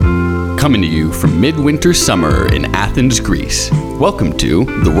coming to you from midwinter summer in Athens, Greece. Welcome to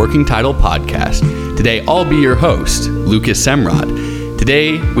the Working Title Podcast. Today, I'll be your host, Lucas Semrod.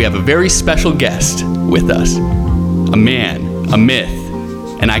 Today, we have a very special guest with us. A man, a myth,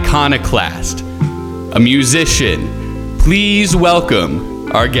 an iconoclast, a musician. Please welcome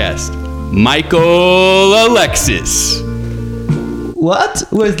our guest, Michael Alexis. What?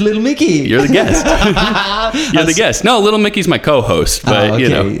 With Little Miki? You're the guest. You're the guest. No, Little Miki's my co-host, but okay. you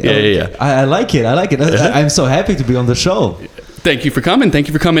know, yeah. I like it. I'm so happy to be on the show. Thank you for coming. Thank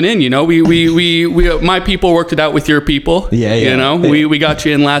you for coming in. You know, we my people worked it out with your people. Yeah. You know, we got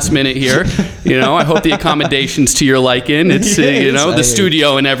you in last minute here. You know, I hope the accommodations to your liking. It's the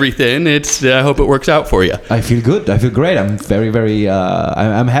studio and everything. I hope it works out for you. I feel good. I feel great. I'm very.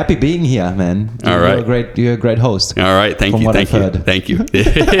 I'm happy being here, man. All right. You're a great host. All right. Thank you. Thank you.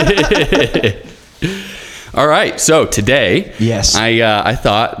 All right, so today, yes, I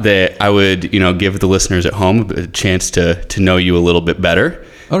thought that I would, give the listeners at home a chance to know you a little bit better.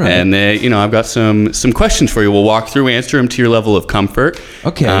 All right. And I've got some questions for you. We'll walk through, answer them to your level of comfort.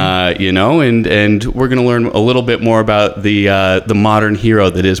 Okay. And we're going to learn a little bit more about the modern hero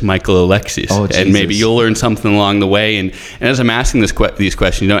that is Michael Alexis. Oh, Jesus. And maybe you'll learn something along the way. And as I'm asking these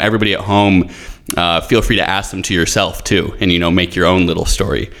questions, everybody at home, feel free to ask them to yourself too, and make your own little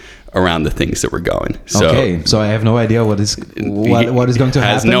story around the things that we're going. So I have no idea what is going to happen.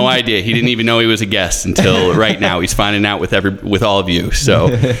 Has no idea. He didn't even know he was a guest until right now. He's finding out with all of you. So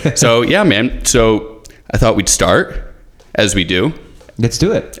yeah, man. So I thought we'd start as we do. Let's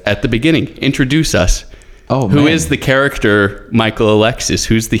do it. At the beginning, introduce us. Oh, Who man. is the character Michael Alexis?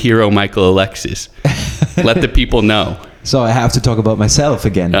 Who's the hero Michael Alexis? Let the people know. So I have to talk about myself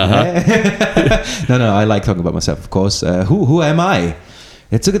again. Uh-huh. No. I like talking about myself, of course. Who am I?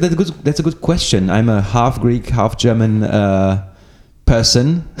 That's a good question. I'm a half Greek, half German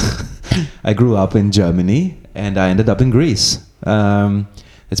person. I grew up in Germany and I ended up in Greece.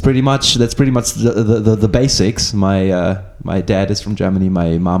 That's pretty much the basics. My dad is from Germany.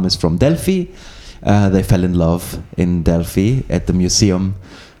 My mom is from Delphi. They fell in love in Delphi at the museum.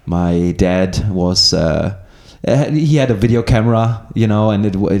 My dad was. He had a video camera, and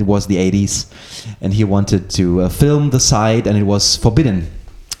it was the 80s, and he wanted to film the site, and it was forbidden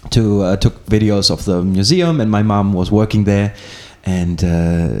to took videos of the museum. And my mom was working there, and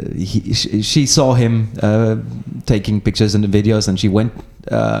she saw him taking pictures and videos, and she went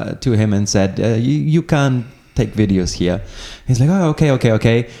to him and said, "You can't take videos here." He's like, "Oh,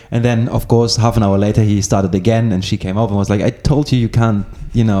 okay." And then, of course, half an hour later, he started again, and she came over and was like, "I told you can't,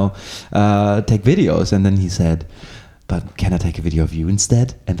 take videos." And then he said, "But can I take a video of you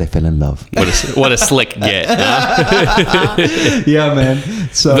instead?" And they fell in love. What a slick get. Huh? Yeah, man.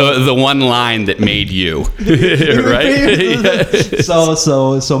 So the one line that made you, right?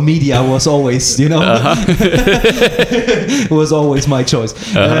 So media was always, was always my choice.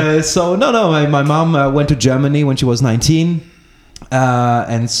 My mom went to Germany when she was 19.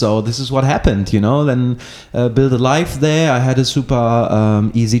 And so this is what happened, then built a life there. I had a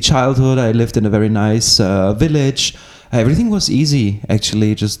super easy childhood. I lived in a very nice village. Everything was easy,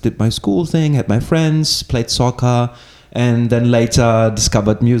 actually. Just did my school thing, had my friends, played soccer, and then later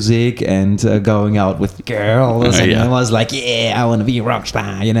discovered music and going out with girls. And I was like, yeah, I want to be a rock star,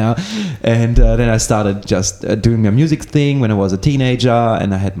 And then I started just doing my music thing when I was a teenager,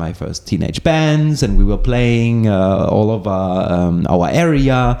 and I had my first teenage bands, and we were playing all over our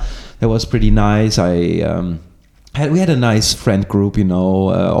area. That was pretty nice. We had a nice friend group,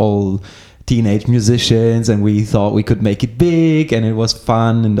 all teenage musicians, and we thought we could make it big, and it was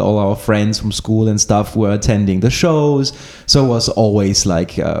fun, and all our friends from school and stuff were attending the shows, so it was always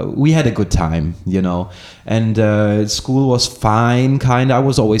like we had a good time, and school was fine, kind of. I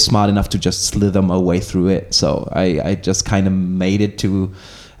was always smart enough to just slither my way through it, so I just kind of made it to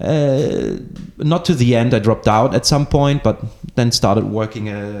not to the end. I dropped out at some point, but then started working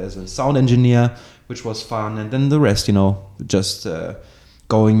as a sound engineer, which was fun, and then the rest, just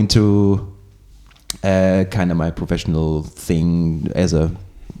going into kind of my professional thing as a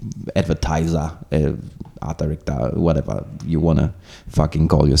advertiser, art director, whatever you want to fucking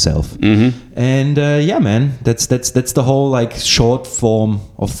call yourself. Mm-hmm. And yeah, man, that's the whole like short form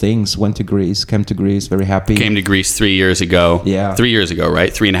of things. Came to Greece, very happy. Came to Greece 3 years ago. Yeah. 3 years ago,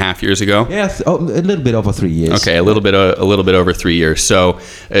 right? 3.5 years ago? Yeah, a little bit over 3 years. Okay, a little bit over 3 years. So,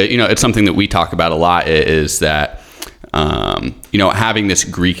 it's something that we talk about a lot is that, having this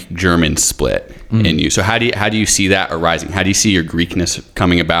Greek-German split in you. So how do you see that arising? How do you see your Greekness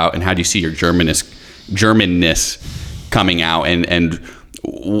coming about, and how do you see your Germanness coming out? And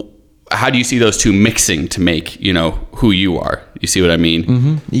how do you see those two mixing to make, who you are? You see what I mean?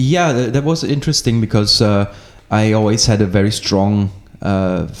 Mm-hmm. Yeah, that was interesting because I always had a very strong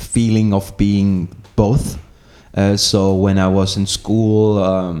feeling of being both. So when I was in school,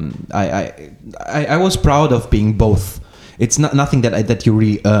 I was proud of being both. It's nothing that you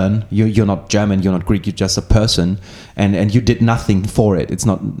really earn. You're not German, you're not Greek, you're just a person, and you did nothing for it.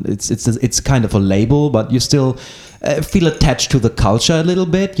 It's kind of a label, but you still feel attached to the culture a little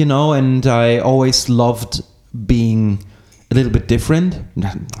bit, And I always loved being a little bit different.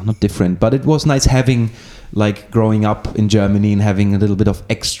 Not different, but it was nice having, like, growing up in Germany and having a little bit of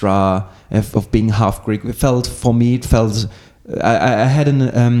extra of being half Greek. I had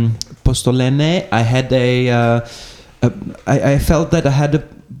an postolene. I had I felt that I had a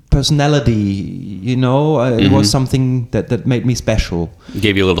personality, It was something that made me special.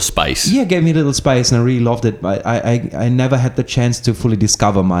 Gave you a little spice. Yeah, gave me a little spice, and I really loved it. I never had the chance to fully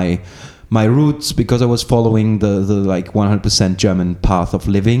discover my roots because I was following the like 100% German path of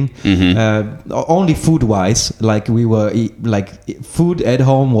living. Only food wise, like food at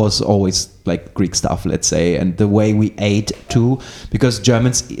home was always like Greek stuff, let's say, and the way we ate too, because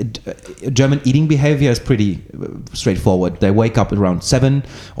German eating behavior is pretty straightforward. They wake up around 7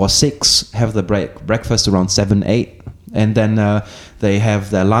 or 6, have the breakfast around 7, 8, and then they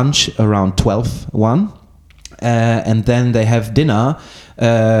have their lunch around 12, 1, and then they have dinner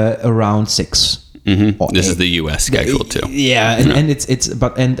around 6. This is the U.S. schedule too. Yeah, and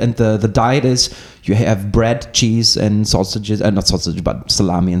the diet is you have bread, cheese, and sausages, not sausage, but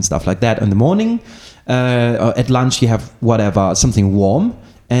salami and stuff like that in the morning. At lunch you have something warm,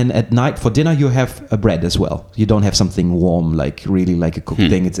 and at night for dinner you have a bread as well. You don't have something warm, like really like a cooked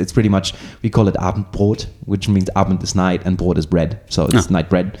thing. It's pretty much, we call it Abendbrot, which means Abend is night and Brot is bread, so it's night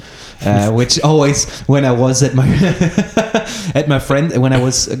bread. Which always, when I was at my when I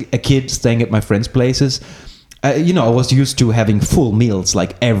was a kid staying at my friends' places, I was used to having full meals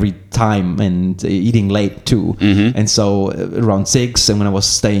like every time and eating late too. And so around 6, and when I was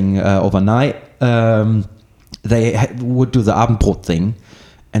staying overnight, they would do the Abendbrot thing.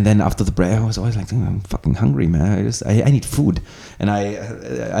 And then after the break, I was always like, I'm fucking hungry, man. I need food, and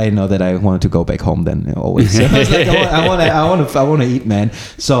I know that I wanted to go back home. Then always, I was like, I want to eat, man.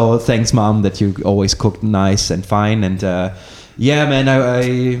 So thanks, Mom, that you always cooked nice and fine. And yeah, man,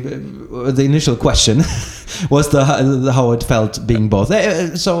 the initial question was the how it felt being both.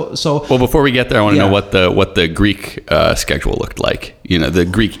 So well, before we get there, I want to know what the Greek schedule looked like. The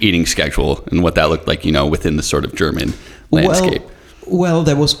Greek eating schedule and what that looked like. Within the sort of German landscape. Well,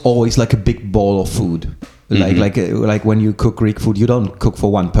 there was always like a big bowl of food. Like when you cook Greek food, you don't cook for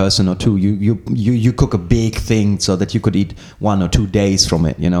one person or two. You cook a big thing so that you could eat 1 or 2 days from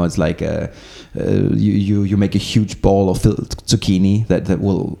it. It's like you make a huge bowl of zucchini that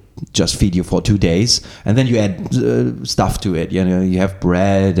will just feed you for 2 days, and then you add stuff to it. You have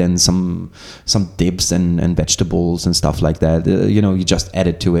bread and some dips and vegetables and stuff like that. You just add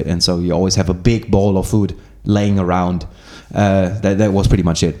it to it, and so you always have a big bowl of food laying around. That was pretty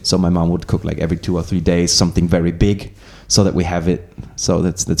much it. So my mom would cook like every 2 or 3 days something very big, so that we have it. So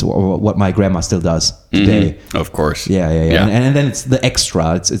that's what my grandma still does today. Of course. Yeah. And then it's the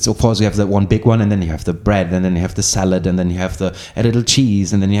extra. It's of course you have the one big one, and then you have the bread, and then you have the salad, and then you have a little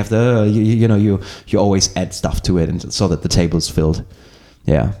cheese, and then you have you always add stuff to it, and so that the table's filled.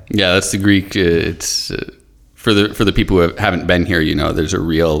 Yeah. Yeah, that's the Greek. It's for the people who haven't been here. There's a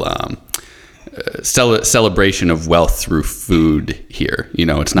real celebration of wealth through food here.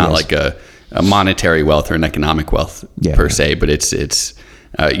 It's not like a monetary wealth or an economic wealth per se, but it's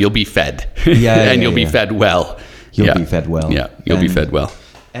you'll be fed, and you'll be fed well. You'll be fed well. Yeah, you'll be fed well.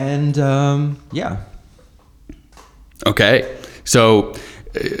 And Okay, so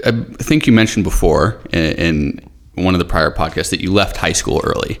I think you mentioned before in one of the prior podcasts that you left high school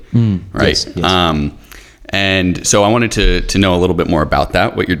early, right? Yes. And so I wanted to know a little bit more about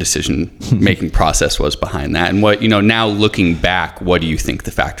that, what your decision-making process was behind that, and what, now looking back, what do you think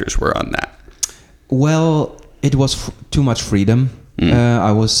the factors were on that? Well, it was too much freedom.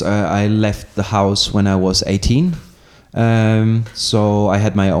 I left the house when I was 18. So I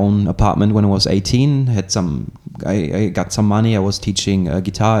had my own apartment when I was 18. I got some money. I was teaching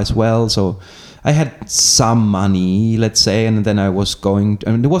guitar as well. So I had some money, let's say, and then I was going,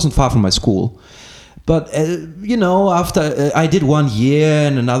 it wasn't far from my school. But, after I did 1 year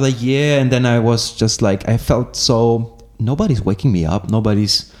and another year, and then I was just like, I felt nobody's waking me up.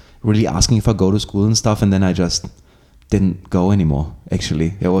 Nobody's really asking if I go to school and stuff. And then I just didn't go anymore.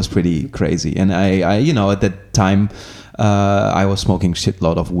 Actually, it was pretty crazy. And I at that time, I was smoking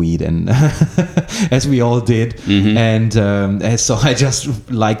shitload of weed, and as we all did. And so I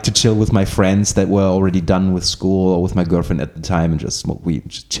just liked to chill with my friends that were already done with school, or with my girlfriend at the time, and just smoke weed,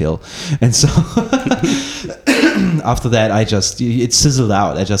 just chill. And so after that, it sizzled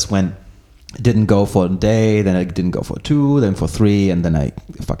out. I just didn't go for a day, then I didn't go for 2, then for 3, and then I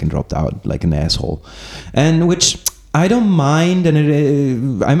fucking dropped out like an asshole. And which I don't mind,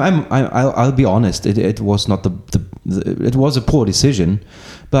 and I'll be honest. It was not it was a poor decision,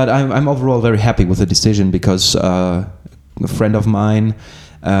 but I'm overall very happy with the decision, because a friend of mine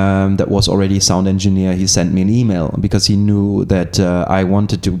that was already a sound engineer, he sent me an email because he knew that I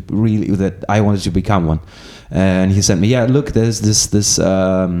wanted to become one, and he sent me, look, there's this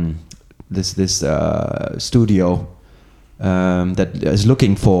studio that is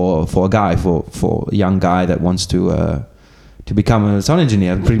looking for a young guy that wants to become a sound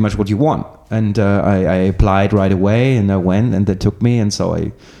engineer, pretty much what you want. And I applied right away, and I went, and they took me, and so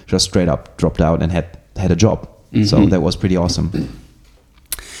I just straight up dropped out and had a job. So that was pretty awesome.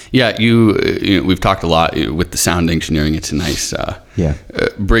 Yeah, we've talked a lot with the sound engineering. It's a nice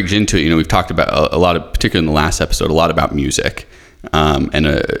bridge into it. We've talked about a lot of, particularly in the last episode, a lot about music, and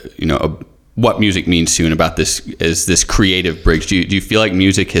what music means to you, and about this creative bridge. Do you feel like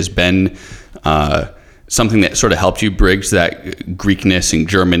music has been something that sort of helped you bridge that Greekness and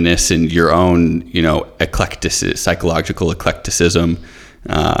Germanness and your own, psychological eclecticism?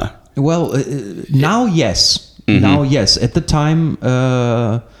 Now, yes. Now, yes. At the time,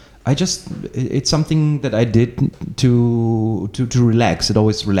 it's something that I did to relax. It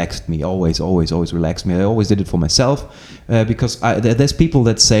always relaxed me. Always relaxed me. I always did it for myself, because there's people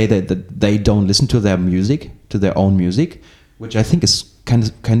that say that they don't listen to their own music, which I think is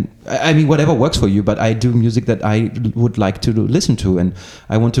whatever works for you, but I do music that I would like to listen to, and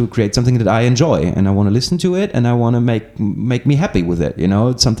I want to create something that I enjoy, and I want to listen to it, and I want to make me happy with it.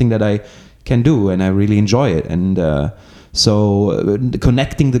 It's something that I can do, and I really enjoy it. And so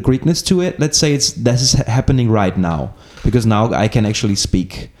connecting the Greekness to it, let's say this is happening right now, because now I can actually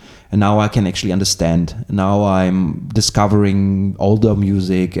speak, and now I can actually understand. Now I'm discovering older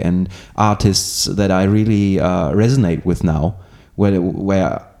music and artists that I really resonate with now,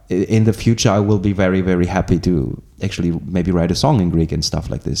 where in the future I will be very, very happy to actually maybe write a song in Greek and stuff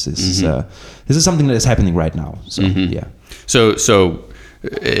like this. This is something that is happening right now. So yeah. So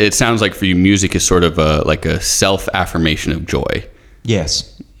it sounds like for you, music is sort of like a self-affirmation of joy.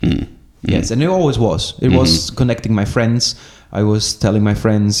 Yes. Yes, and it always was. It was connecting my friends. I was telling my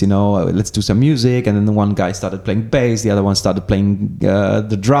friends, let's do some music. And then the one guy started playing bass. The other one started playing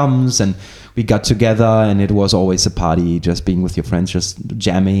the drums. And we got together, and it was always a party, just being with your friends, just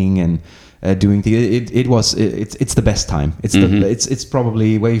jamming and doing it's the best time. It's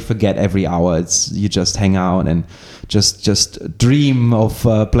probably where you forget every hour. You just hang out and just dream of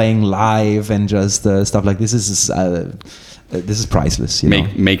playing live, and just stuff like this. This is priceless.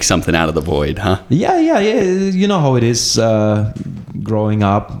 Make something out of the void, huh? Yeah. You know how it is growing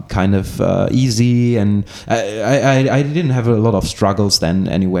up, kind of easy, and I didn't have a lot of struggles then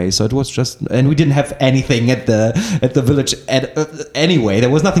anyway. So it was just, and we didn't have anything at the village anyway. There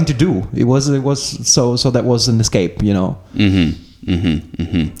was nothing to do. It was so that was an escape, Oh,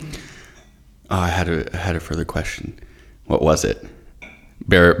 I had a further question. What was it?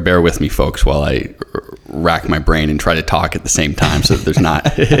 Bear with me, folks, while I rack my brain and try to talk at the same time, so that there's not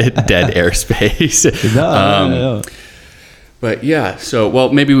dead airspace. No. But yeah, so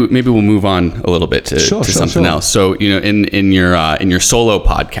maybe we'll move on a little bit to something else. So in your solo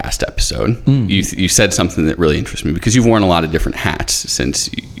podcast episode, you said something that really interests me, because you've worn a lot of different hats since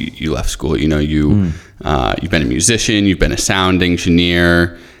you left school. You've been a musician, you've been a sound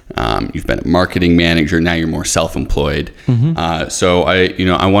engineer. You've been a marketing manager. Now you're more self-employed. So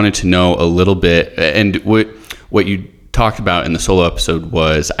I wanted to know a little bit, and what you talked about in the solo episode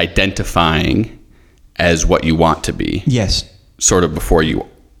was identifying as what you want to be. Yes. Sort of before you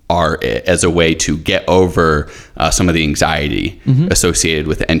are it, as a way to get over some of the anxiety associated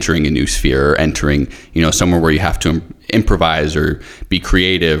with entering a new sphere, or entering, somewhere where you have to improvise or be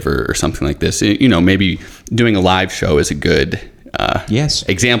creative or something like this. Maybe doing a live show is a good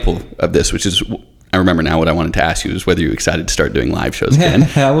example of this, which is, I remember now what I wanted to ask you is whether you're excited to start doing live shows again.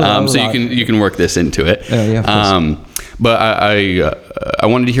 So you can work this into it. Yeah, of course. But I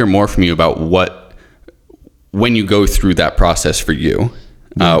wanted to hear more from you about when you go through that process for you,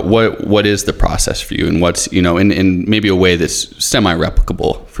 what is the process for you, and what's, in maybe a way that's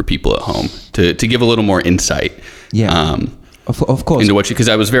semi-replicable for people at home to give a little more insight. Of course. Into because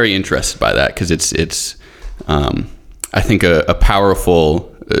I was very interested by that, because it's I think, a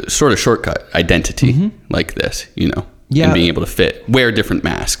powerful sort of shortcut identity like this, and being able to wear different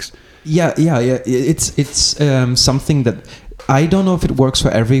masks. Yeah. It's something that I don't know if it works for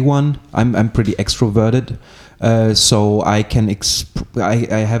everyone. I'm pretty extroverted, so I can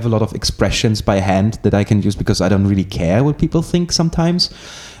I have a lot of expressions by hand that I can use because I don't really care what people think sometimes.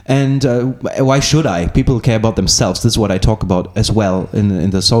 And why should I? People care about themselves. This is what I talk about as well in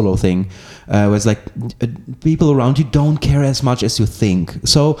the solo thing. Where it's like people around you don't care as much as you think.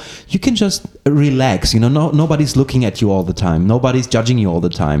 So you can just relax. Nobody's looking at you all the time. Nobody's judging you all the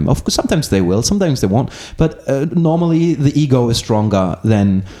time. Of course, sometimes they will, sometimes they won't. But normally the ego is stronger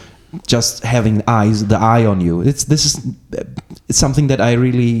than just having the eye on you. It's something that I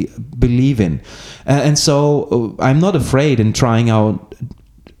really believe in. And so I'm not afraid in trying out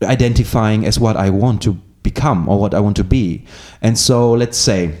identifying as what I want to become or what I want to be. And so let's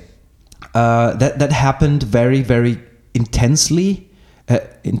say that happened very, very intensely.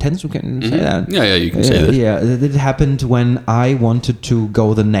 Intense, you can say that? Yeah, you can say that. Yeah, it happened when I wanted to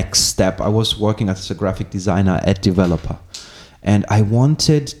go the next step. I was working as a graphic designer at Developer. And I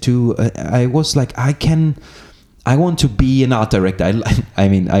wanted to, I was like, I want to be an art director.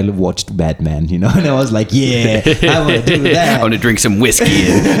 I watched Batman, and I was like, yeah, I want to do that. I want to drink some whiskey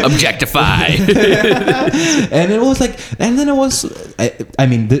and objectify. And it was like, and then it was,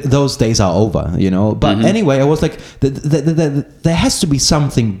 those days are over, But anyway, I was like, there has to be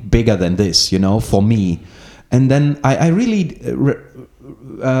something bigger than this, for me. And then I really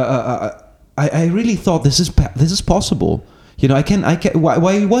thought this is possible. I can.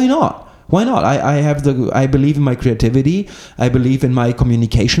 Why not? Why not? I believe in my creativity. I believe in my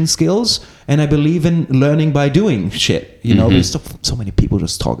communication skills, and I believe in learning by doing shit. There's so many people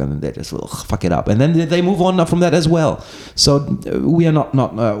just talk and they just fuck it up, and then they move on from that as well. So we are not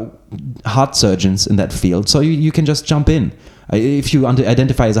heart surgeons in that field. So you can just jump in. If you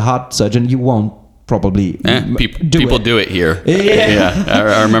identify as a heart surgeon, you won't probably people do it here. Yeah.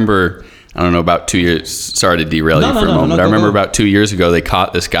 I remember. I don't know, about 2 years. Sorry to derail you for a moment. I remember about 2 years ago, they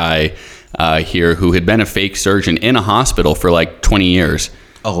caught this guy here who had been a fake surgeon in a hospital for like 20 years.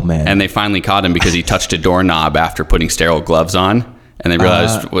 Oh, man. And they finally caught him because he touched a doorknob after putting sterile gloves on. And they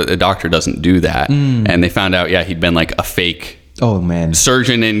realized a doctor doesn't do that. And they found out, he'd been like a fake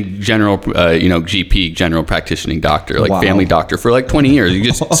surgeon in general, GP, general practicing doctor, like family doctor for like 20 years. He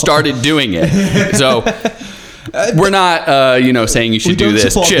just started doing it. So... we're not, saying you should do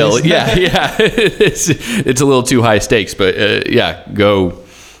this. Chill. This. Yeah. It's a little too high stakes, but go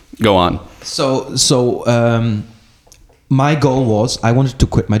on. So, my goal was I wanted to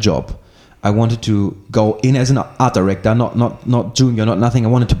quit my job. I wanted to go in as an art director, not junior, not nothing. I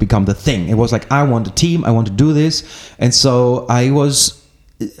wanted to become the thing. It was like I want a team. I want to do this, and so I was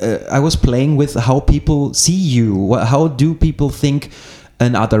playing with how people see you. How do people think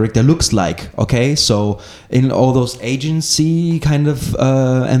an art director looks like? Okay, so in all those agency kind of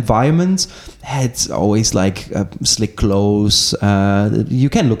environments, it's always like slick clothes. You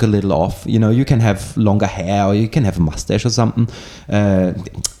can look a little off, you can have longer hair or you can have a mustache or something.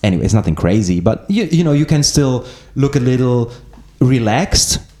 Anyway, it's nothing crazy, but you can still look a little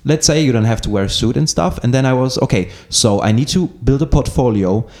relaxed. Let's say you don't have to wear a suit and stuff. And then I was, okay, so I need to build a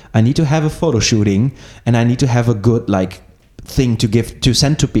portfolio. I need to have a photo shooting, and I need to have a good thing to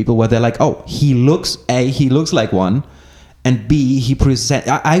send to people where they're like, oh, he looks like one, and B,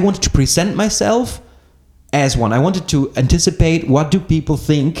 I wanted to present myself as one. I wanted to anticipate what do people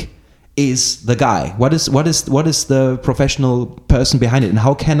think is the guy, what is the professional person behind it, and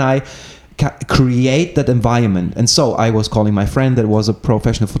how can I create that environment. And so I was calling my friend that was a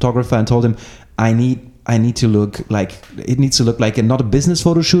professional photographer and told him I need to look like, it needs to look like not a business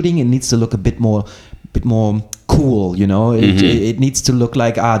photo shooting, it needs to look a bit more cool, it needs to look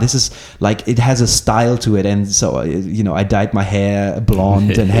like this is like, it has a style to it. And so I dyed my hair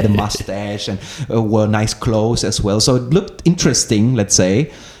blonde and had a mustache and wore nice clothes as well, so it looked interesting, let's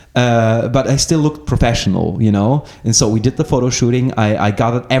say, but I still looked professional, and so we did the photo shooting. I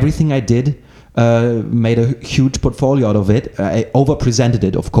gathered everything I did, made a huge portfolio out of it. I over presented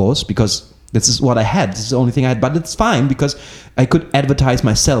it, of course, because this is what I had. This is the only thing I had. But it's fine because I could advertise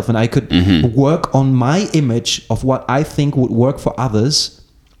myself and I could work on my image of what I think would work for others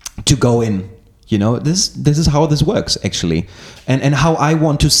to go in. This is how this works, actually. And how I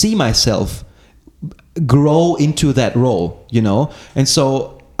want to see myself grow into that role, And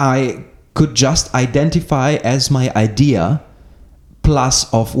so I could just identify as my idea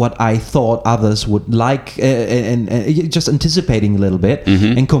plus of what I thought others would like, and just anticipating a little bit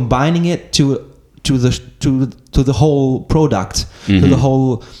and combining it to to the whole product, to the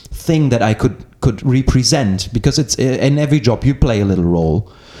whole thing that I could represent, because it's in every job you play a little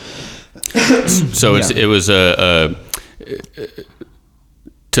role. So it was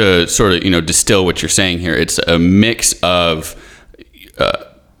to sort of distill what you're saying here. It's a mix of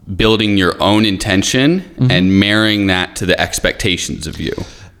building your own intention and marrying that to the expectations of you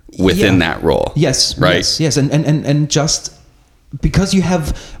within that role. Yes, right. Yes, and just because you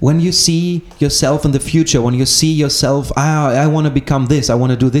have, when you see yourself in the future, when you see yourself, I want to become this, I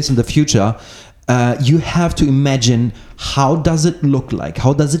want to do this in the future. You have to imagine, how does it look like?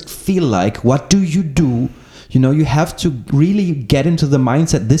 How does it feel like? What do? You have to really get into the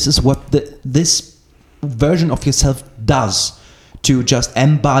mindset. This is what this version of yourself does, to just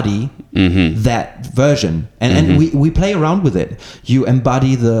embody that version. And we play around with it. You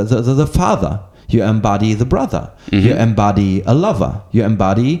embody the father. You embody the brother. You embody a lover. You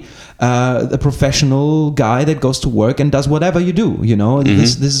embody the professional guy that goes to work and does whatever you do.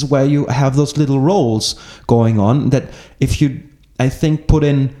 This is where you have those little roles going on, that if you, I think, put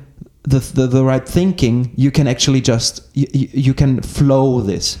in the right thinking, you can actually just you can flow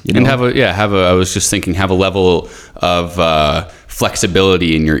this. And have I was just thinking, have a level of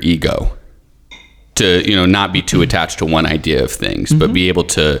flexibility in your ego, to not be too attached to one idea of things, but be able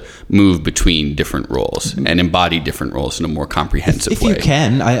to move between different roles and embody different roles in a more comprehensive if way. You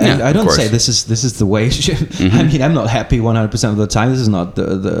can. I don't say this is the way. I mean, I'm not happy 100% of the time. This is not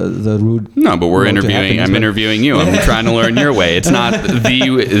the rude. No, but we're interviewing. I'm interviewing you. I'm trying to learn your way. It's not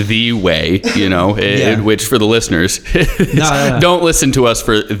the way. Which for the listeners, don't listen to us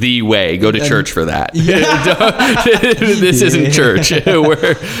for the way. Go to church for that. This isn't church.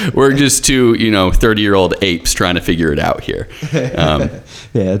 We're just two 30-year-old apes trying to figure it out here.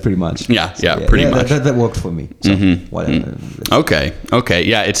 Yeah, pretty much. Pretty much. That worked for me. So whatever. Okay.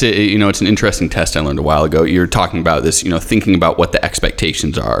 Yeah, it's an interesting test I learned a while ago. You're talking about this, thinking about what the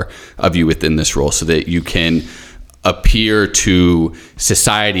expectations are of you within this role, so that you can appear to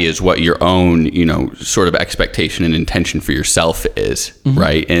society as what your own, sort of expectation and intention for yourself is,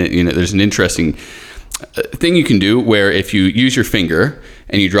 right? And there's an interesting thing you can do where if you use your finger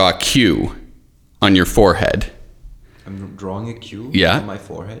and you draw a Q on your forehead. I'm drawing a Q on my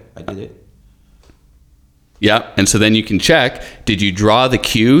forehead. I did it. Yeah, and so then you can check, did you draw the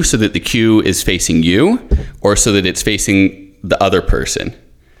Q so that the Q is facing you, or so that it's facing the other person?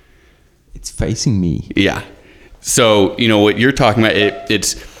 It's facing me. Yeah. So, what you're talking about,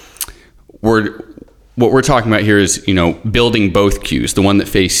 what we're talking about here is, building both Qs, the one that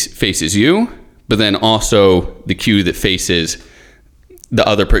faces you, but then also the Q that faces the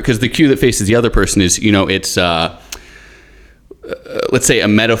other person, because the cue that faces the other person is, it's let's say a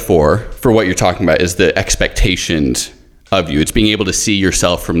metaphor for what you're talking about is the expectations of you. It's being able to see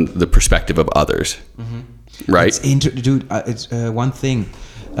yourself from the perspective of others, right? It's one thing.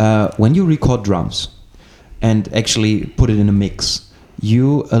 When you record drums and actually put it in a mix,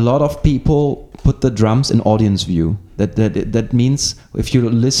 a lot of people put the drums in audience view. That means if you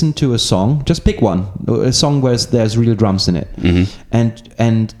listen to a song, just pick one, a song where there's real drums in it,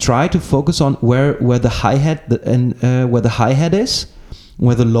 and try to focus on where the hi-hat where the hi-hat is,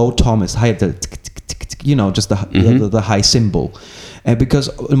 where the low tom is, just the high cymbal, because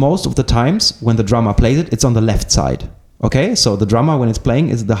most of the times when the drummer plays it, it's on the left side. Okay, so the drummer, when it's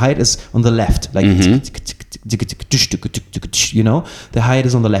playing, the hi-hat is on the left, like the hi-hat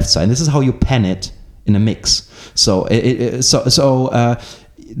is on the left side. And this is how you pan it in a mix. So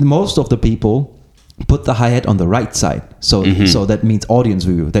most of the people put the hi-hat on the right side. So that means audience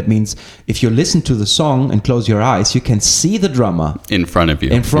view. That means if you listen to the song and close your eyes, you can see the drummer in front of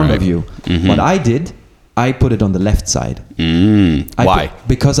you. What I did, I put it on the left side. Why?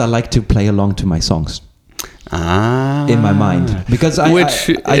 Because I like to play along to my songs. In my mind, because I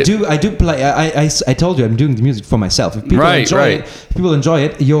do play. I told you I'm doing the music for myself. If people enjoy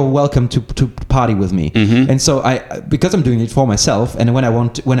it, you're welcome to party with me. And so because I'm doing it for myself, and when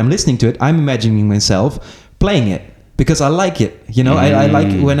I'm listening to it, I'm imagining myself playing it because I like it. I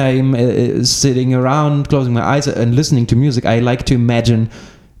like when I'm sitting around, closing my eyes and listening to music. I like to imagine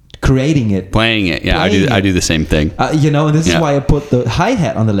creating it, playing it. I do the same thing. And this is why I put the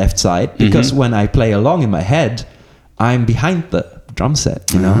hi-hat on the left side, because when I play along in my head, I'm behind the drum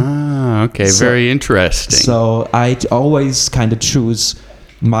set. Okay, very interesting. So I always kind of choose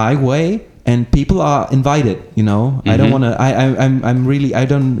my way, and people are invited. I don't want to. I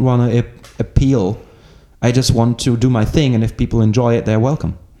don't want to appeal. I just want to do my thing, and if people enjoy it, they're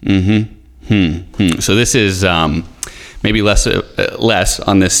welcome. So this is maybe less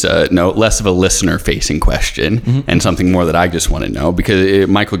on this note, less of a listener-facing question and something more that I just want to know, because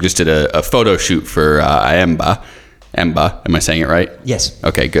Michael just did a photo shoot for Emba. Emba, am I saying it right? Yes.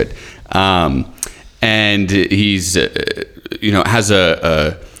 Okay, good. And he's, has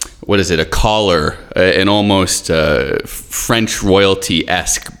a collar, an almost French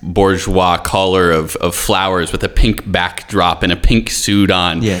royalty-esque bourgeois collar of flowers with a pink backdrop and a pink suit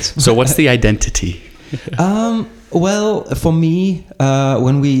on. Yes. So what's the identity? Well, for me,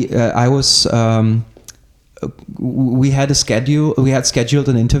 when we had scheduled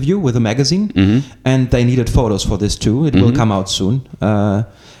an interview with a magazine, and they needed photos for this too. It will come out soon.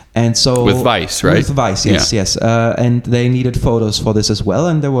 And so with Vice, right? With Vice, yes, yes. And they needed photos for this as well,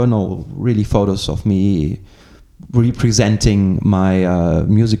 and there were no really photos of me representing my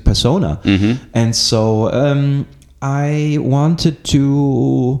music persona. And so I wanted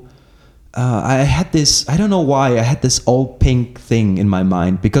to. I had this, I don't know why, I had this all pink thing in my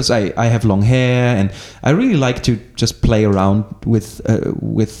mind, because I have long hair, and I really like to just play around with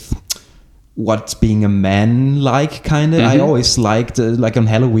what's being a man like, kind of. I always liked, like on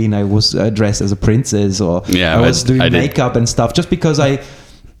Halloween, I was dressed as a princess, or I was doing makeup and stuff, just because I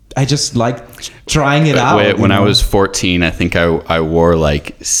just liked trying it out. When I was 14, I think I wore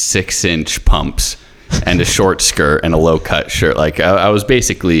like 6-inch pumps and a short skirt and a low-cut shirt. Like I was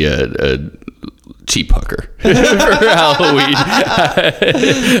basically a cheap hooker for Halloween.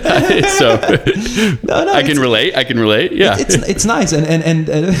 So I can relate. Yeah, it's nice, and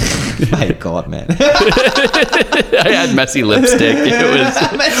my God, man. I had messy lipstick. It was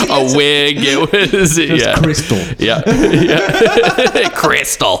a wig. It was crystal. Yeah.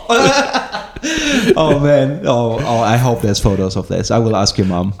 Crystal. Oh man! Oh! I hope there's photos of this. I will ask your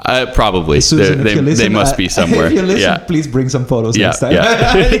mom. Probably. Susan, they must be somewhere. If you listen, please bring some photos next time.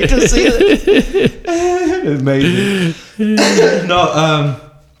 Yeah. I need to see it. Amazing. No.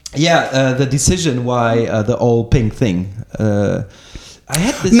 The decision why the all pink thing. I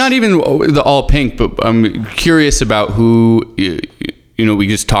had this. Not even the all pink, but I'm curious about who. We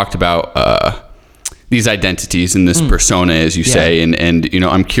just talked about. These identities and this persona, as you say, and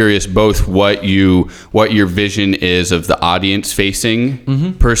I'm curious both what your vision is of the audience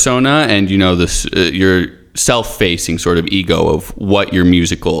facing persona, and your self-facing sort of ego of what your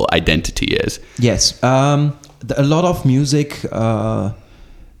musical identity is. Yes, a lot of music that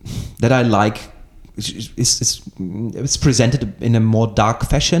I like it's presented in a more dark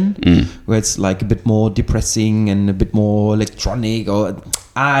fashion, where it's like a bit more depressing and a bit more electronic, or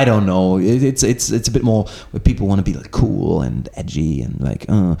I don't know. It's a bit more where people want to be like cool and edgy and like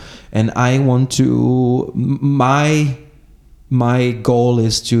and I want to my goal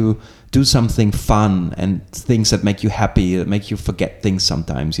is to do something fun and things that make you happy, that make you forget things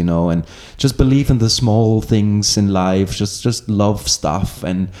sometimes, and just believe in the small things in life, just love stuff.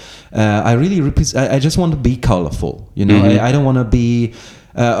 And I really I just want to be colorful, I don't want to be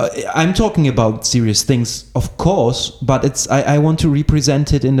I'm talking about serious things, of course, but I want to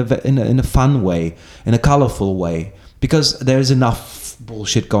represent it in a fun way, in a colorful way, because there's enough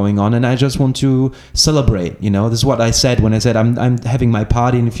bullshit going on, and I just want to celebrate. This is what I said when I said I'm having my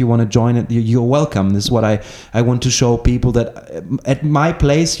party, and if you want to join it, you're welcome. This is what I want to show people, that at my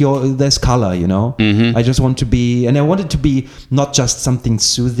place there's color. I just want to be, and I want it to be not just something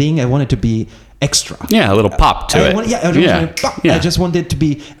soothing. I want it to be extra. Yeah, a little pop to it. I just want it to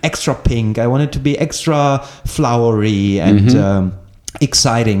be extra pink. I want it to be extra flowery and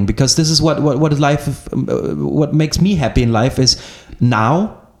exciting, because this is what what makes me happy in life is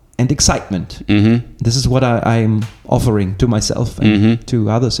now and excitement. This is what I'm offering to myself and to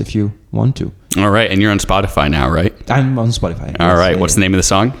others, if you want to. All right, and you're on Spotify now, right? I'm on Spotify. All right, what's the name of the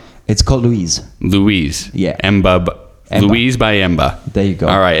song? It's called Louise. Yeah. Emba. Louise by Emba. There you go.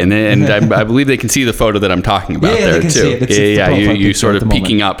 All right, and I believe they can see the photo that I'm talking about there they can too. See it. You sort of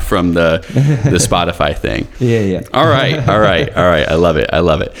peeking up from the Spotify thing. Yeah. All right. I love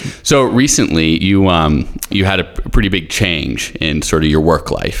it. So recently, you had a pretty big change in sort of your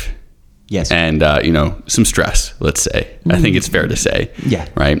work life. Yes. And some stress, let's say. I think it's fair to say. Yeah.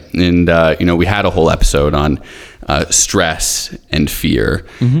 Right. And we had a whole episode on stress and fear,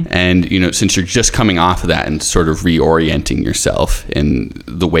 and since you're just coming off of that and sort of reorienting yourself in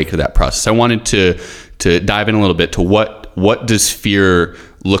the wake of that process, I wanted to dive in a little bit to what does fear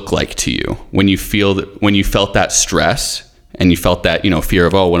look like to you when you felt that stress and you felt that fear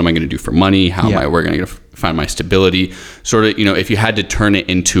of, what am I going to do for money? How am I going to find my stability? Sort of, if you had to turn it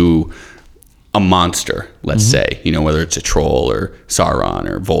into a monster, let's say, whether it's a troll or Sauron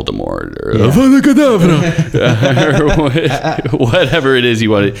or Voldemort or or whatever it is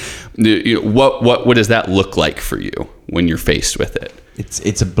you want to, what does that look like for you when you're faced with it?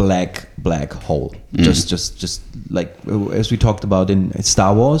 It's a black hole. Just like as we talked about in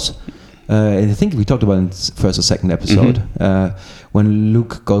Star Wars. I think we talked about in the first or second episode when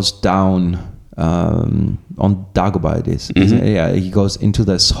Luke goes down on Dagobah. He goes into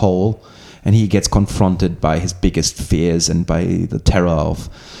this hole. And he gets confronted by his biggest fears and by the terror of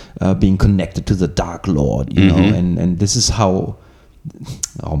being connected to the Dark Lord, you know. And this is how.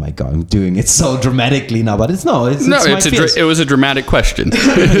 Oh my God, I'm doing it so dramatically now, but it's my fears. It was a dramatic question.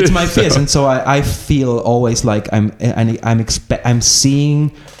 It's my fears, and so I feel always like I'm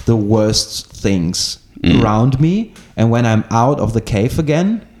seeing the worst things around me, and when I'm out of the cave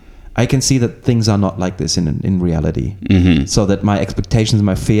again, I can see that things are not like this in reality. So that my expectations and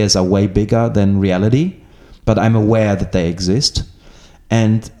my fears are way bigger than reality, but I'm aware that they exist,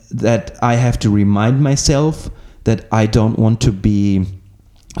 and that I have to remind myself that I don't want to be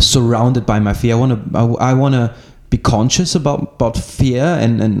surrounded by my fear. I want to be conscious about fear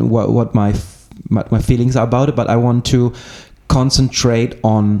and what my feelings are about it, but I want to concentrate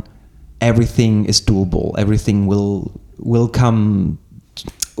on everything is doable. Everything will come.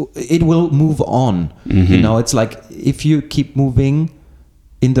 It will move on. It's like if you keep moving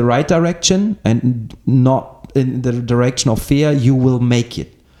in the right direction and not in the direction of fear, you will make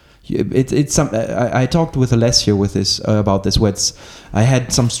it. It's some. I talked with Alessio about this. Where I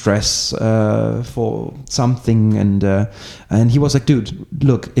had some stress for something, and he was like, "Dude,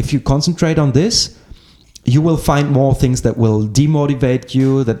 look, if you concentrate on this, you will find more things that will demotivate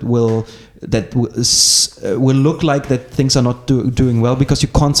you. That will look like that things are not doing well because you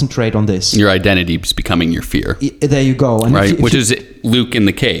concentrate on this. Your identity is becoming your fear. There you go. And right, which is Luke in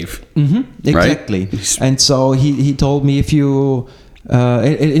the cave. Exactly. Right? And so he told me if you.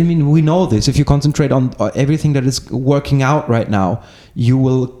 I mean, we know this. If you concentrate on everything that is working out right now, you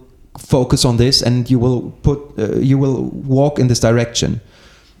will focus on this, and you will walk in this direction.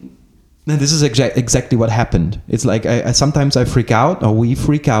 And this is exactly what happened. It's like sometimes I freak out, or we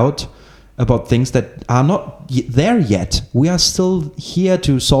freak out about things that are not there yet. We are still here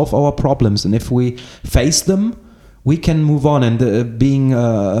to solve our problems, and if we face them, we can move on. And being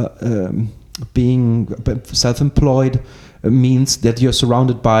self-employed means that you're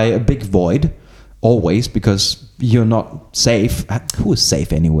surrounded by a big void always, because you're not safe. Who is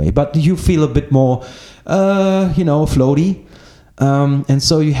safe anyway? But you feel a bit more, floaty. And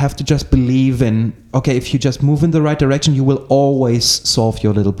so you have to just believe in, okay, if you just move in the right direction, you will always solve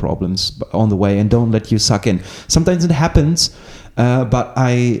your little problems on the way, and don't let you suck in. Sometimes it happens, but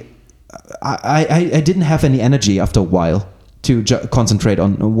I didn't have any energy after a while to concentrate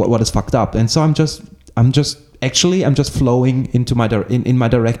on what is fucked up. And so I'm just flowing into in my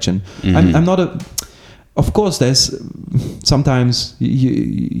direction. I'm not of course there's sometimes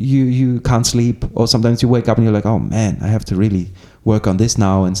you can't sleep, or sometimes you wake up and you're like, oh man, I have to really work on this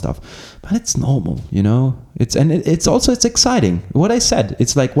now and stuff. But it's normal, it's also exciting. What I said,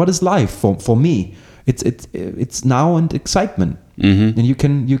 it's like, what is life for me? It's now and excitement. And you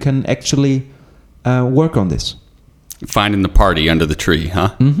can actually work on this. Finding the party under the tree,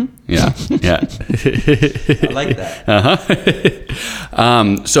 huh? Yeah. I like that.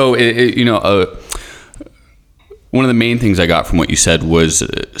 So, one of the main things I got from what you said was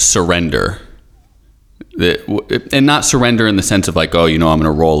surrender. And not surrender in the sense of like, oh, I'm going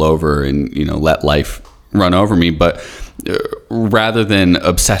to roll over and, let life run over me. But rather than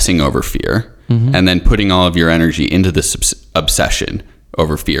obsessing over fear and then putting all of your energy into this obsession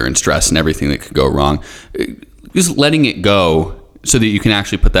over fear and stress and everything that could go wrong, just letting it go so that you can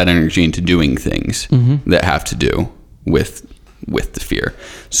actually put that energy into doing things that have to do with the fear.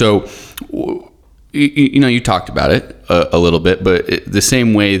 So, you talked about it a little bit, but the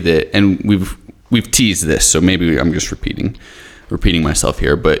same way that, and we've teased this, so maybe I'm just repeating myself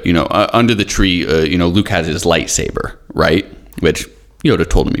here, but under the tree, Luke has his lightsaber, right? Which Yoda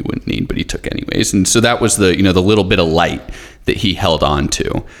told him he wouldn't need, but he took anyways. And so that was the little bit of light that he held on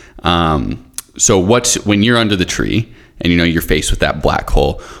to. So when you're under the tree and you're faced with that black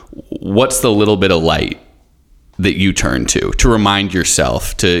hole, what's the little bit of light that you turn to remind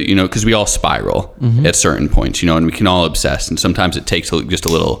yourself to, because we all spiral at certain points, and we can all obsess, and sometimes it takes just a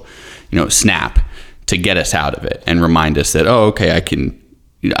little, snap to get us out of it and remind us that, oh, okay, I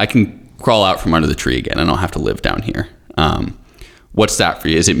can crawl out from under the tree again. I don't have to live down here. What's that for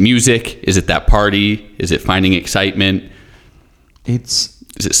you? Is it music? Is it that party? Is it finding excitement? Is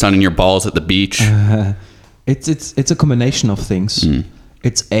it sunning your balls at the beach? It's a combination of things.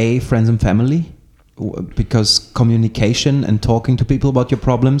 It's friends and family, because communication and talking to people about your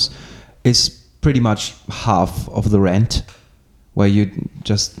problems is pretty much half of the rent, where you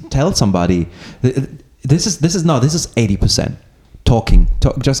just tell somebody. This is 80%.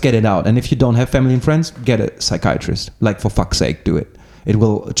 Just get it out. And if you don't have family and friends, get a psychiatrist. Like, for fuck's sake, do it. It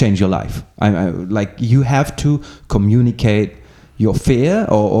will change your life. Like, you have to communicate your fear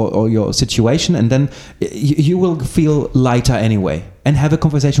or your situation, and then you will feel lighter anyway, and have a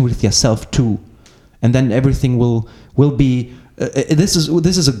conversation with yourself too, and then everything will be. This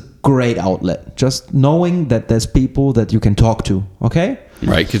is a great outlet. Just knowing that there's people that you can talk to. Okay.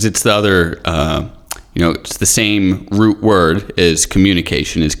 Right, because it's the other. It's the same root word as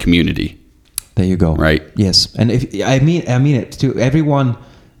communication, is community. There you go. Right. Yes, and if I mean it to everyone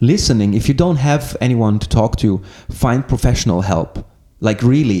listening. If you don't have anyone to talk to, find professional help. Like,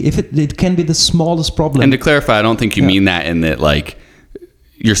 really, if it can be the smallest problem. And to clarify, I don't think you mean that in that, like,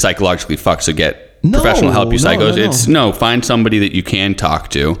 you're psychologically fucked, so get professional help, you psychos. It's find somebody that you can talk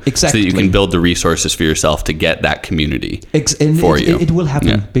to, so that you can build the resources for yourself to get that community for you. It will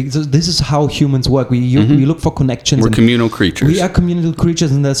happen, because this is how humans work. We look for connections. We're communal creatures. We are communal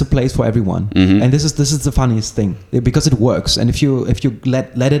creatures, and there's a place for everyone. And this is the funniest thing, because it works. And if you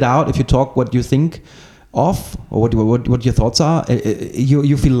let it out, if you talk what you think of, or what your thoughts are,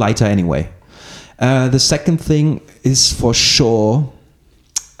 you feel lighter anyway. The second thing is, for sure,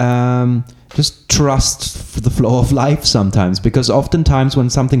 just trust the flow of life sometimes, because oftentimes when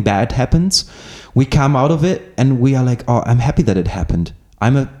something bad happens, we come out of it and we are like, oh, I'm happy that it happened.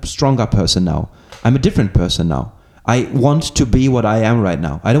 I'm a stronger person now. I'm a different person now. I want to be what I am right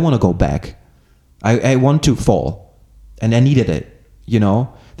now. I don't want to go back. I want to fall, and I needed it.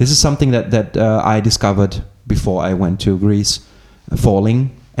 This is something that I discovered before I went to Greece,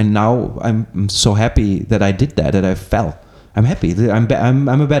 falling, and now I'm so happy that I did that I fell. I'm happy. I'm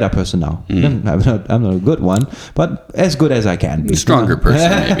a better person now. I'm not a good one, but as good as I can be. A stronger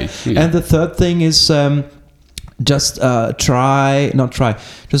person, maybe. Yeah. And the third thing is, just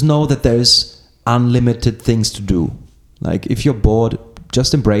just know that there's unlimited things to do. Like, if you're bored,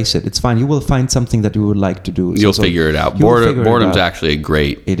 just embrace it. It's fine. You will find something that you would like to do. You'll figure it out. Boredom's actually a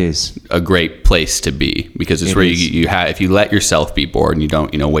great place to be, because it's where you have, if you let yourself be bored and you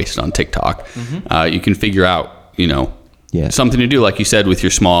don't, waste it on TikTok, you can figure out, something to do. Like you said, with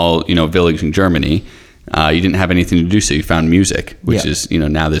your small, village in Germany, you didn't have anything to do, so you found music, which is,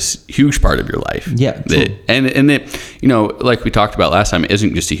 now this huge part of your life. Yeah. And like we talked about last time, it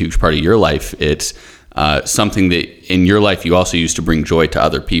isn't just a huge part of your life. It's something that in your life you also use to bring joy to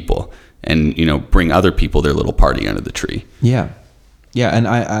other people, and bring other people their little party under the tree. Yeah. And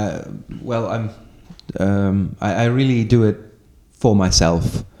I really do it for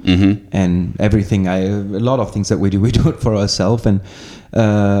myself. And everything, a lot of things that we do it for ourselves. And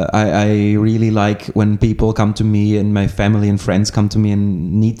I really like when people come to me, and my family and friends come to me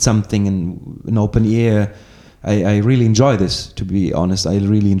and need something, and an open ear. I really enjoy this, to be honest. I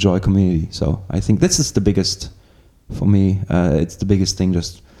really enjoy community. So I think this is the biggest for me. It's the biggest thing.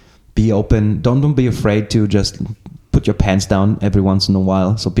 Just be open. Don't be afraid to just put your pants down every once in a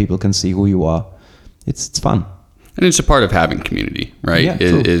while, so people can see who you are. It's fun. And it's a part of having community, right? Yeah,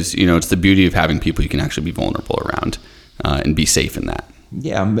 it's the beauty of having people you can actually be vulnerable around, and be safe in that.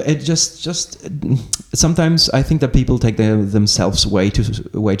 Yeah, it just sometimes I think that people take themselves way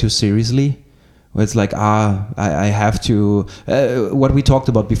too seriously. Where it's like, I have to. What we talked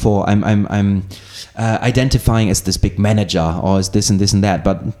about before, I'm identifying as this big manager, or as this and this and that.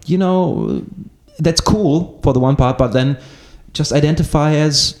 But that's cool for the one part. But then just identify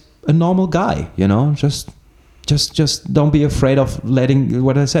as a normal guy. Just don't be afraid of letting,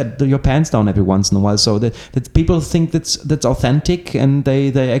 what I said, your pants down every once in a while, so that people think that's authentic, and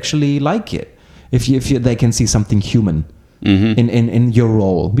they actually like it. If they can see something human in your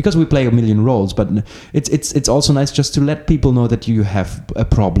role, because we play a million roles, but it's also nice just to let people know that you have a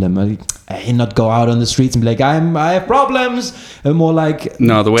problem. And not go out on the streets and be like, I have problems. More like,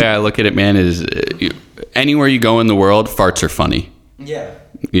 no, the way I look at it, man, is anywhere you go in the world, farts are funny. Yeah.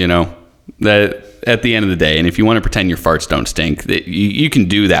 That at the end of the day, and if you want to pretend your farts don't stink, you can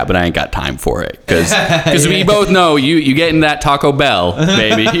do that, but I ain't got time for it, because we both know you get in that Taco Bell,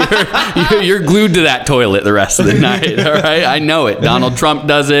 baby, you're glued to that toilet the rest of the night. All right, I know it. Donald Trump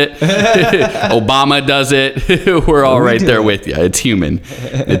does it. Obama does it. We're all right there with you. It's human.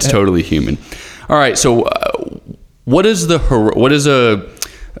 It's totally human. All right, so what is a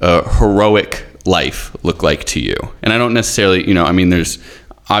heroic life look like to you? And I don't necessarily, there's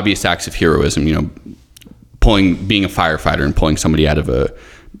obvious acts of heroism, being a firefighter and pulling somebody out of a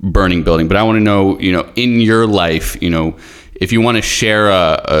burning building. But I want to know, in your life, if you want to share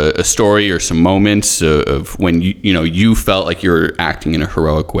a story or some moments of when you felt like you were acting in a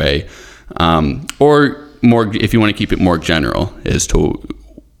heroic way, or more, if you want to keep it more general, as to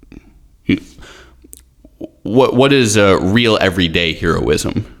what is a real everyday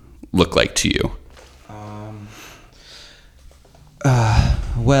heroism look like to you?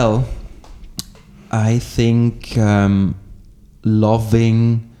 Well, I think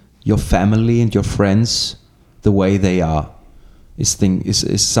loving your family and your friends the way they are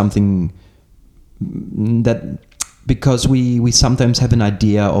is something that, because we sometimes have an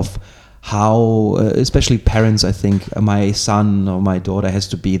idea of how, especially parents, I think my son or my daughter has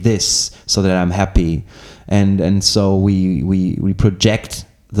to be this so that I'm happy, and so we project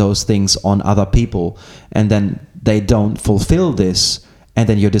those things on other people, and then they don't fulfill this, and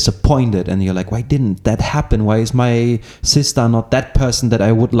then you're disappointed, and you're like, why didn't that happen? Why is my sister not that person that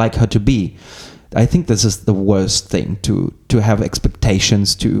I would like her to be? I think this is the worst thing, to have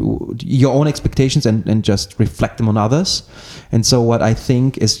expectations, to your own expectations, and just reflect them on others. And so what I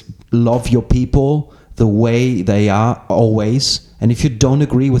think is, love your people the way they are always. And if you don't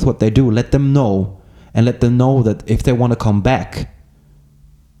agree with what they do, let them know, and let them know that if they want to come back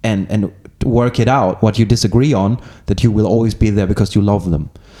and work it out, what you disagree on, that you will always be there because you love them.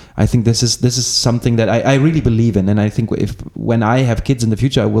 I think this is something that I really believe in, and I think when I have kids in the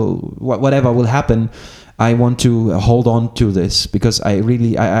future, whatever will happen, I want to hold on to this, because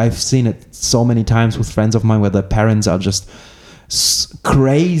I've seen it so many times with friends of mine where the parents are just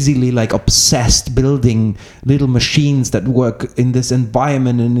crazily like obsessed, building little machines that work in this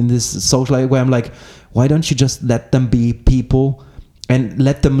environment and in this social life, where I'm like, why don't you just let them be people and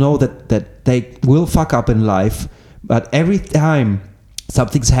let them know that they will fuck up in life, but every time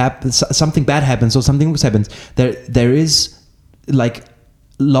something bad happens or something happens, there is like,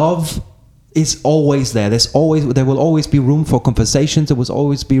 love is always there. There will always be room for conversations. There will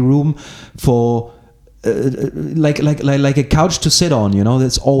always be room for like a couch to sit on,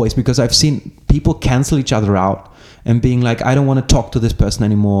 That's always, because I've seen people cancel each other out and being like, I don't want to talk to this person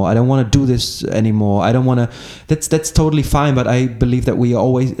anymore, I don't want to do this anymore, I don't want to. That's totally fine, but I believe that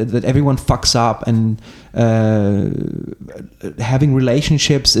that everyone fucks up, and having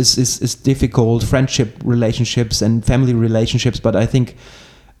relationships is difficult, friendship relationships and family relationships. But I think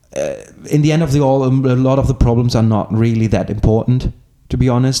in the end of a lot of the problems are not really that important, to be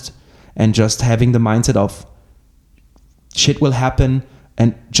honest. And just having the mindset of shit will happen,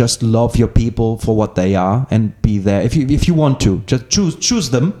 and just love your people for what they are, and be there. If you want to, just choose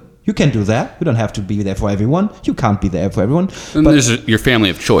them. You can do that. You don't have to be there for everyone. You can't be there for everyone. And there's your family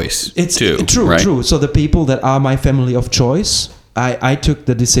of choice. It's too, true, right? True. So the people that are my family of choice, I took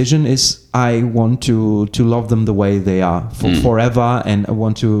the decision is I want to love them the way they are forever, and I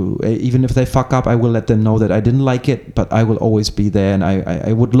want to, even if they fuck up, I will let them know that I didn't like it, but I will always be there, and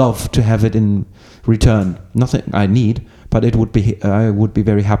I would love to have it in return. Nothing I need, but I would be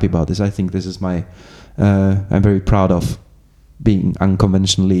very happy about this. I think this is my, I'm very proud of being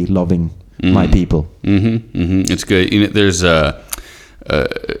unconventionally loving my people. It's good. There's a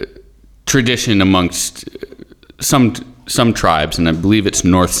tradition amongst some tribes, and I believe it's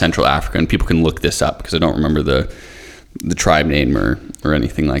North Central Africa, and people can look this up because I don't remember the tribe name or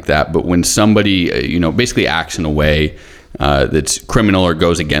anything like that. But when somebody basically acts in a way that's criminal or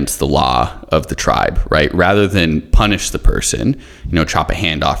goes against the law of the tribe, right? Rather than punish the person, chop a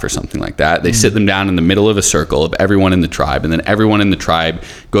hand off or something like that, they sit them down in the middle of a circle of everyone in the tribe, and then everyone in the tribe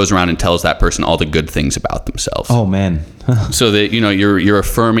goes around and tells that person all the good things about themselves. Oh man. So that you're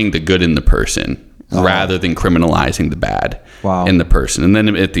affirming the good in the person, rather than criminalizing the bad in the person. And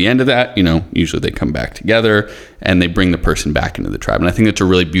then at the end of that, usually they come back together and they bring the person back into the tribe. And I think that's a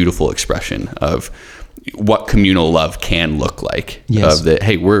really beautiful expression of what communal love can look like. Yes. Of that,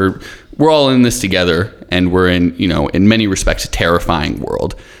 hey, we're all in this together, and we're in, in many respects, a terrifying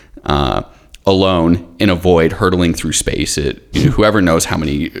world, alone in a void, hurtling through space at whoever knows how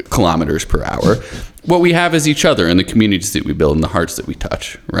many kilometers per hour. What we have is each other and the communities that we build and the hearts that we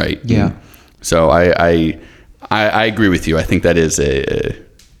touch, right? Yeah. So I agree with you. I think that is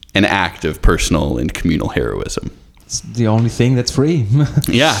an act of personal and communal heroism. It's the only thing that's free.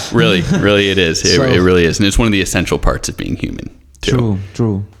 Yeah, really it is. It really is. And it's one of the essential parts of being human, too.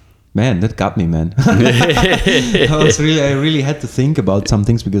 True. Man, that got me, man. I really had to think about some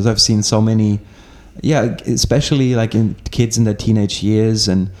things, because I've seen so many, especially like in kids in their teenage years,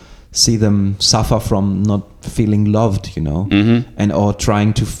 and see them suffer from not feeling loved, and or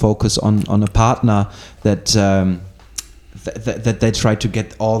trying to focus on a partner that they try to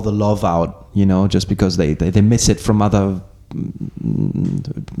get all the love out, just because they miss it from other,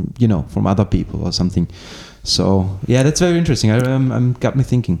 from other people or something. So yeah, that's very interesting. Got me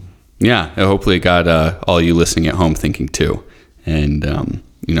thinking. Yeah, hopefully it got all you listening at home thinking too. And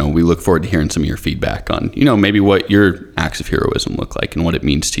we look forward to hearing some of your feedback on maybe what your acts of heroism look like and what it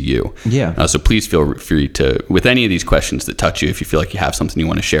means to you. Yeah. So please feel free to, with any of these questions that touch you, if you feel like you have something you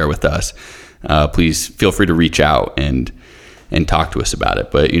want to share with us, please feel free to reach out and talk to us about it.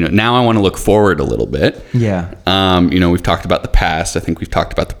 But now I want to look forward a little bit. Yeah. We've talked about the past. I think we've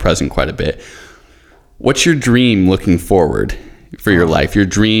talked about the present quite a bit. What's your dream looking forward for your life? Your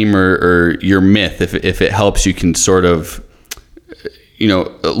dream or your myth, if it helps, you can sort of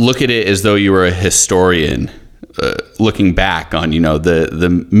look at it as though you were a historian looking back on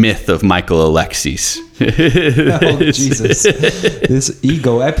the myth of Michael Alexis. Oh Jesus, this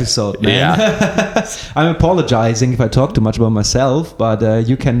ego episode, man. Yeah. I'm apologizing if I talk too much about myself, but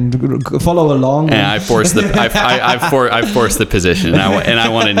you can follow along. And I've forced the position, and I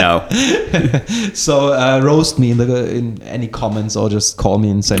want to know. So roast me in any comments, or just call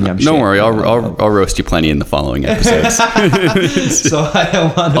me and say me. Don't worry, I'll roast you plenty in the following episodes. So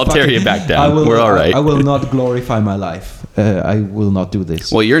I'll tear you back down. We're all right. I will not glorify my life. I will not do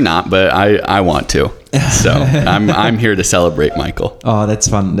this. Well, you're not, but I want to. So I'm here to celebrate Michael. Oh, that's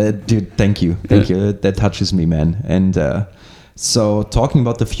fun, dude. Thank you. That touches me, man. And so talking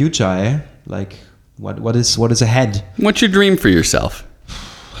about the future, like what is ahead? What's your dream for yourself?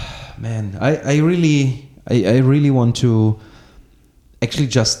 Man, I really want to actually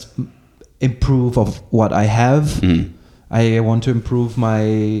just improve of what I have. Mm. I want to improve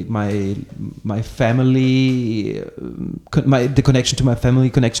my family, the connection to my family,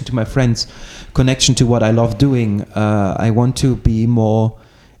 connection to my friends, connection to what I love doing. I want to be more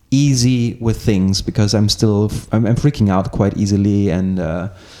easy with things because I'm freaking out quite easily, and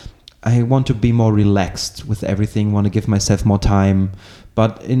I want to be more relaxed with everything. Want to give myself more time,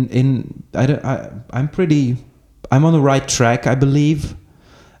 but I'm on the right track, I believe.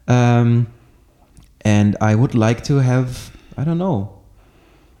 And I would like to have, I don't know.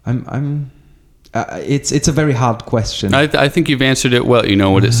 It's a very hard question. I think you've answered it well.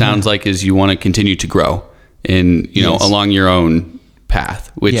 What it sounds like is you want to continue to grow Yes. along your own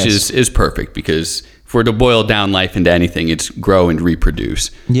path, which Yes. is perfect, because if we're to boil down life into anything, it's grow and reproduce.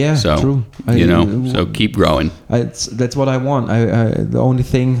 Yeah, so, true. So keep growing. That's what I want. The only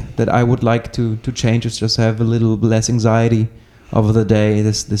thing that I would like to change is just have a little less anxiety over the day.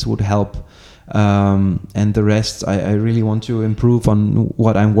 This would help. And the rest, I really want to improve on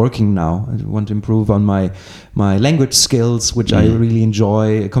what I'm working now. I want to improve on my language skills, which I really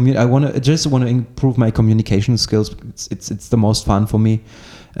enjoy. I want to improve my communication skills. It's the most fun for me.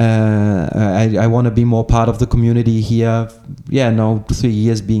 I want to be more part of the community here. 3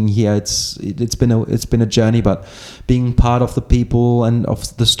 years being here, it's been a journey, but being part of the people and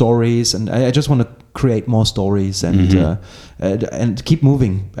of the stories, and I just want to create more stories and keep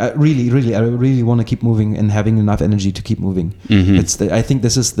moving. I really want to keep moving and having enough energy to keep moving. Mm-hmm. I think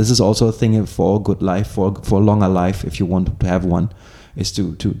this is also a thing for a good life, for a longer life. If you want to have one, is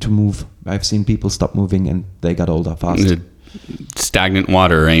to move. I've seen people stop moving and they got older fast. Stagnant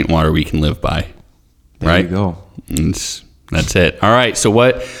water ain't water we can live by. There you go. That's it. All right. So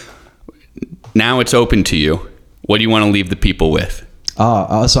now it's open to you. What do you want to leave the people with?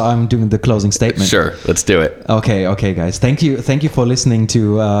 So I'm doing the closing statement. Sure, let's do it. Okay, guys. Thank you for listening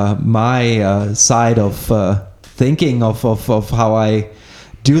to my side of thinking of how I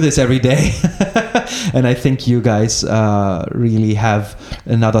do this every day. And I think you guys really have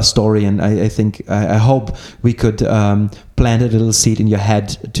another story, and I hope we could plant a little seed in your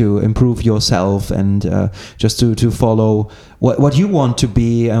head to improve yourself, and just to follow what you want to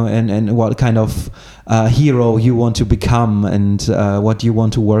be, and what kind of hero you want to become, and what you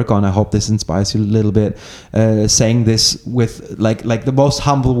want to work on. I hope this inspires you a little bit. Saying this with like the most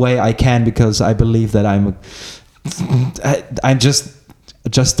humble way I can, because I believe that I'm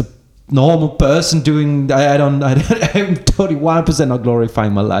just a normal person doing. I'm totally 100% not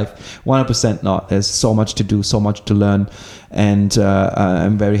glorifying my life. 100% not. There's so much to do, so much to learn, and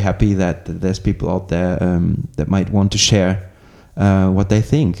I'm very happy that there's people out there that might want to share what they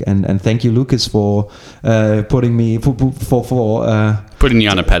think. And thank you, Lucas, for putting me putting you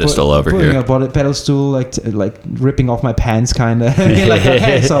on a pedestal over here. Putting a pedestal, like ripping off my pants, kind of. Like,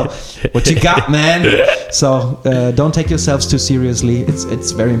 okay, so what you got, man? So don't take yourselves too seriously.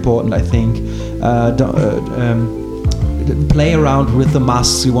 It's very important, I think. Play around with the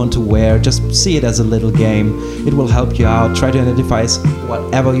masks you want to wear. Just see it as a little game. It will help you out. Try to identify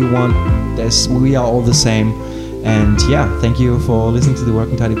whatever you want. We are all the same. And thank you for listening to the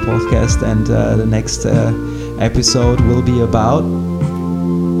Working Tidy podcast. And the next episode will be about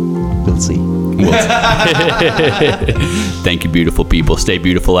We'll see. Thank you, beautiful people. Stay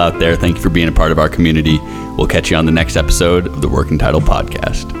beautiful out there. Thank you for being a part of our community. We'll catch you on the next episode of the Working Title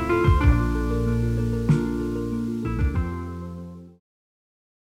Podcast.